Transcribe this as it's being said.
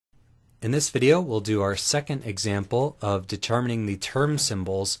In this video, we'll do our second example of determining the term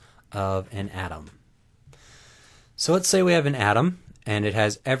symbols of an atom. So let's say we have an atom and it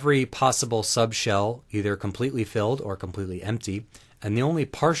has every possible subshell either completely filled or completely empty, and the only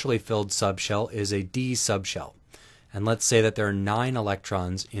partially filled subshell is a D subshell. And let's say that there are 9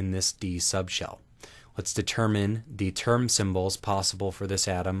 electrons in this D subshell. Let's determine the term symbols possible for this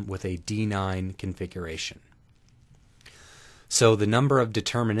atom with a D9 configuration. So the number of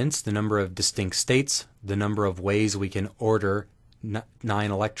determinants, the number of distinct states, the number of ways we can order 9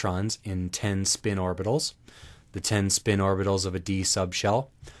 electrons in 10 spin orbitals, the 10 spin orbitals of a D subshell.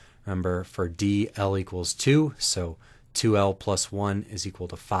 Remember, for D, L equals 2, so 2L plus 1 is equal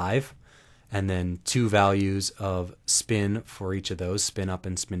to 5. And then 2 values of spin for each of those, spin up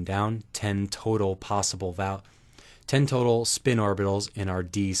and spin down, 10 total possible 10 total spin orbitals in our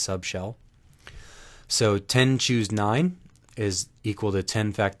D subshell. So 10 choose 9 is equal to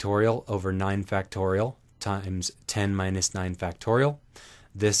 10 factorial over 9 factorial times 10 minus 9 factorial.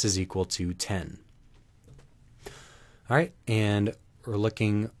 This is equal to 10. All right, and we're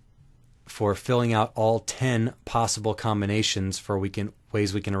looking for filling out all 10 possible combinations for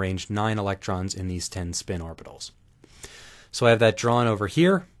ways we can arrange 9 electrons in these 10 spin orbitals. So I have that drawn over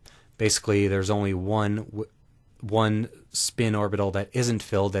here. Basically, there's only one spin orbital that isn't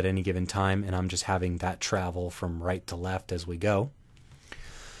filled at any given time, and I'm just having that travel from right to left as we go.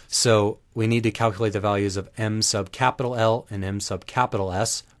 So we need to calculate the values of M sub capital L and M sub capital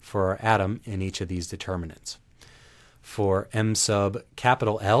S for our atom in each of these determinants. For M sub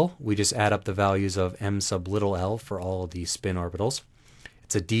capital L, we just add up the values of M sub little l for all of these spin orbitals.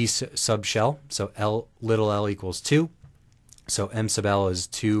 It's a D subshell, so L little l equals 2. So M sub L is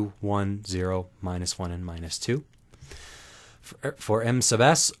 2, 1, 0, minus 1, and minus 2. For M sub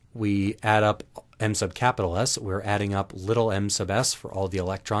S, we add up M sub capital S. We're adding up little m sub s for all the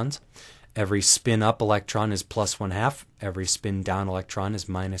electrons. Every spin up electron is plus 1/2. Every spin down electron is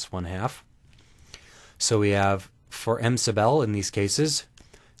minus 1/2. So we have, for M sub L in these cases,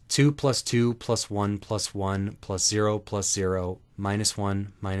 2 plus 2 plus 1 plus 1 plus 0 plus 0 minus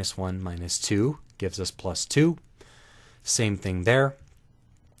 1 minus 1 minus 2 gives us plus 2. Same thing there.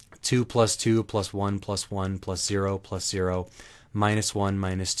 2 plus 2 plus 1 plus 1 plus 0 plus 0 minus 1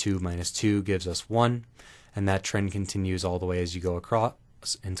 minus 2 gives us 1. And that trend continues all the way as you go across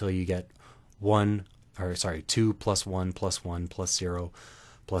until you get 2 plus 1 plus 1 plus 0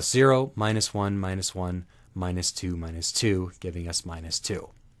 plus 0 minus 1 minus 1 minus 2, giving us minus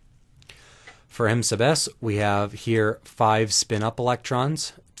 2. For M sub S, we have here 5 spin up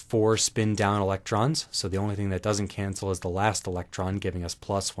electrons, 4 spin down electrons. So the only thing that doesn't cancel is the last electron, giving us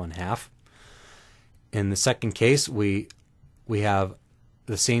plus 1/2. In the second case, we have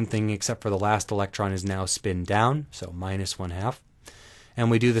the same thing except for the last electron is now spin down, so minus 1/2. And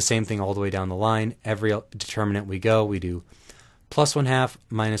we do the same thing all the way down the line. Every determinant we go, we do plus 1/2,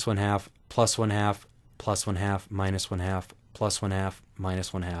 minus 1/2, plus 1/2, plus 1/2, minus 1/2, plus 1/2,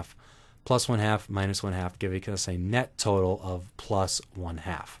 minus 1/2, plus 1/2, minus 1/2, giving us a net total of plus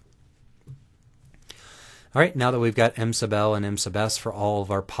 1/2. All right, now that we've got M sub L and M sub S for all of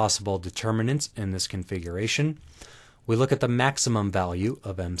our possible determinants in this configuration, we look at the maximum value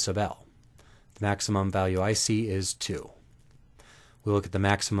of M sub L. The maximum value I see is 2. We look at the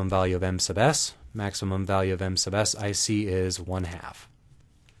maximum value of M sub S. Maximum value of M sub S I see is 1/2.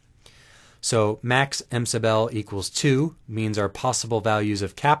 So max M sub L equals 2 means our possible values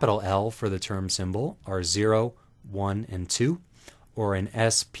of capital L for the term symbol are 0, 1, and 2, or an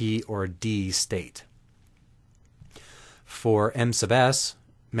S, P, or D state. For M sub S,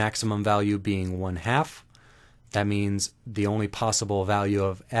 maximum value being 1/2, that means the only possible value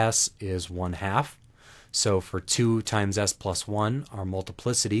of S is 1/2. So for 2 times S plus 1, our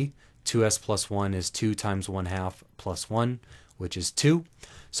multiplicity, 2S plus 1 is 2 times 1/2 plus 1, which is 2.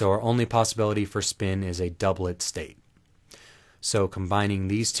 So our only possibility for spin is a doublet state. So combining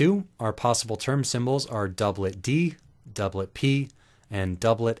these two, our possible term symbols are doublet D, doublet P, and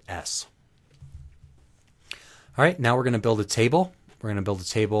doublet S. All right, now we're going to build a table. We're going to build a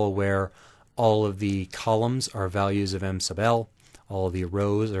table where all of the columns are values of M sub L, all of the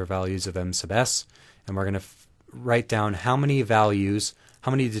rows are values of M sub S, and we're going to write down how many values,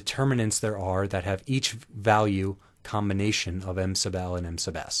 how many determinants there are that have each value combination of M sub L and M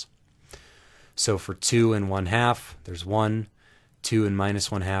sub S. So for 2 and 1/2, there's 1, 2 and minus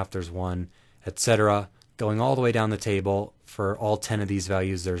 1/2, there's 1, etc. Going all the way down the table, for all 10 of these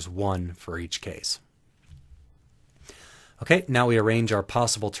values, there's 1 for each case. Okay, now we arrange our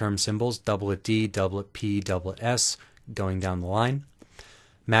possible term symbols, doublet D, doublet P, doublet S, going down the line.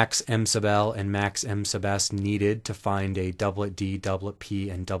 max m sub l and max m sub s needed to find a doublet d, doublet p,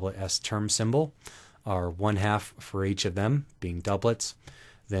 and doublet s term symbol are 1/2 for each of them, being doublets,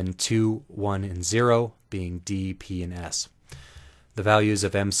 then 2, 1, and 0 being d, p, and s. The values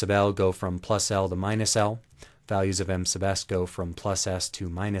of m sub l go from plus l to minus l. Values of m sub s go from plus s to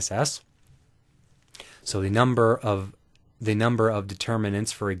minus s. So the number of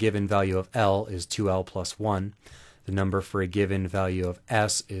determinants for a given value of L is 2L plus 1. The number for a given value of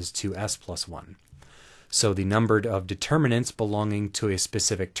S is 2S plus 1. So the number of determinants belonging to a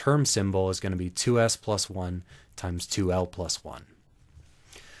specific term symbol is going to be 2S plus 1 times 2L plus 1.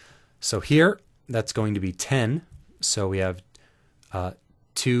 So here, that's going to be 10. So we have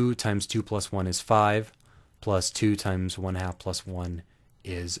 2 times 2 plus 1 is 5, plus 2 times 1/2 plus 1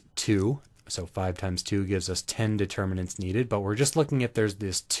 is 2. So 5 times 2 gives us 10 determinants needed, but we're just looking if there's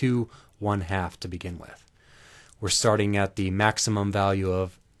this 2 1/2 to begin with. We're starting at the maximum value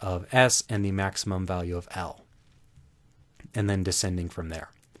of S and the maximum value of L, and then descending from there.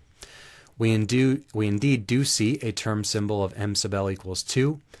 We indeed do see a term symbol of m sub L equals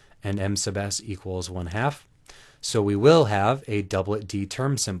 2 and m sub S equals 1/2. So we will have a doublet D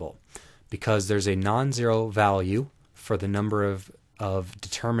term symbol because there's a non-zero value for the number of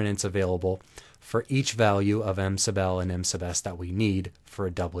determinants available for each value of m sub L and m sub S that we need for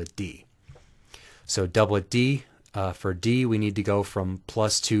a doublet D. So doublet D, for D we need to go from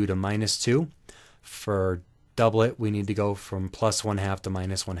plus 2 to minus 2. For doublet we need to go from plus 1/2 to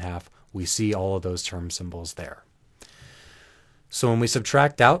minus 1/2. We see all of those term symbols there. So when we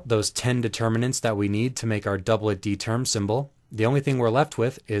subtract out those 10 determinants that we need to make our doublet D term symbol, the only thing we're left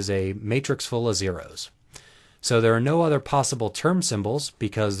with is a matrix full of zeros. So there are no other possible term symbols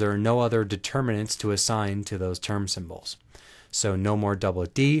because there are no other determinants to assign to those term symbols. So no more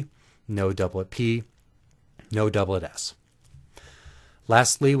doublet D, no doublet P, no doublet S.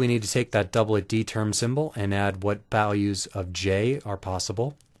 Lastly, we need to take that doublet D term symbol and add what values of J are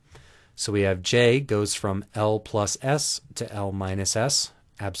possible. So we have J goes from L plus S to L minus S,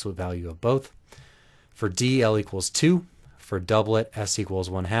 absolute value of both. For D, L equals 2. For doublet, S equals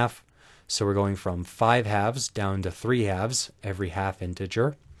 1/2. So we're going from 5/2 down to 3/2, every half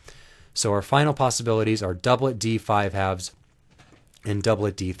integer. So our final possibilities are doublet D 5/2 and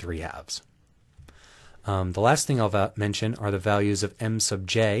doublet D 3/2. The last thing I'll mention are the values of m sub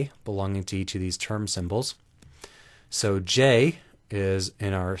j belonging to each of these term symbols. So j is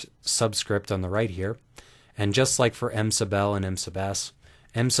in our subscript on the right here, and just like for m sub l and m sub s,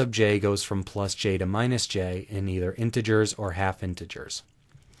 m sub j goes from plus j to minus j in either integers or half integers.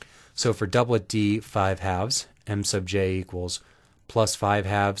 So for doublet D 5/2, m sub j equals plus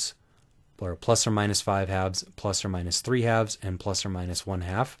 5/2, or plus or minus 5/2, plus or minus 3/2, and plus or minus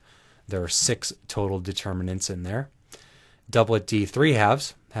 1/2. There are 6 total determinants in there. Doublet D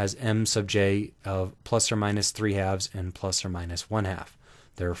 3/2 has m sub j of plus or minus 3/2 and plus or minus 1/2.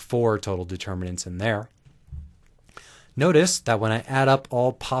 There are 4 total determinants in there. Notice that when I add up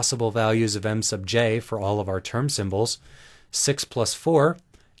all possible values of m sub j for all of our term symbols, 6 plus 4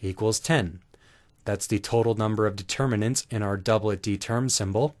 equals 10. That's the total number of determinants in our doublet D term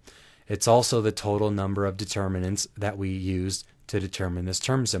symbol. It's also the total number of determinants that we used to determine this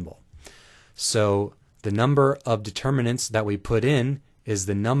term symbol. So the number of determinants that we put in is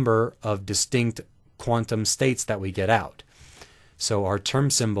the number of distinct quantum states that we get out. So our term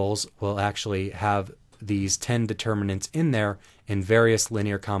symbols will actually have these 10 determinants in there in various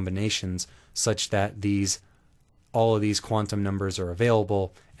linear combinations such that all of these quantum numbers are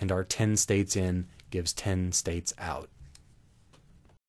available, and our 10 states in gives 10 states out.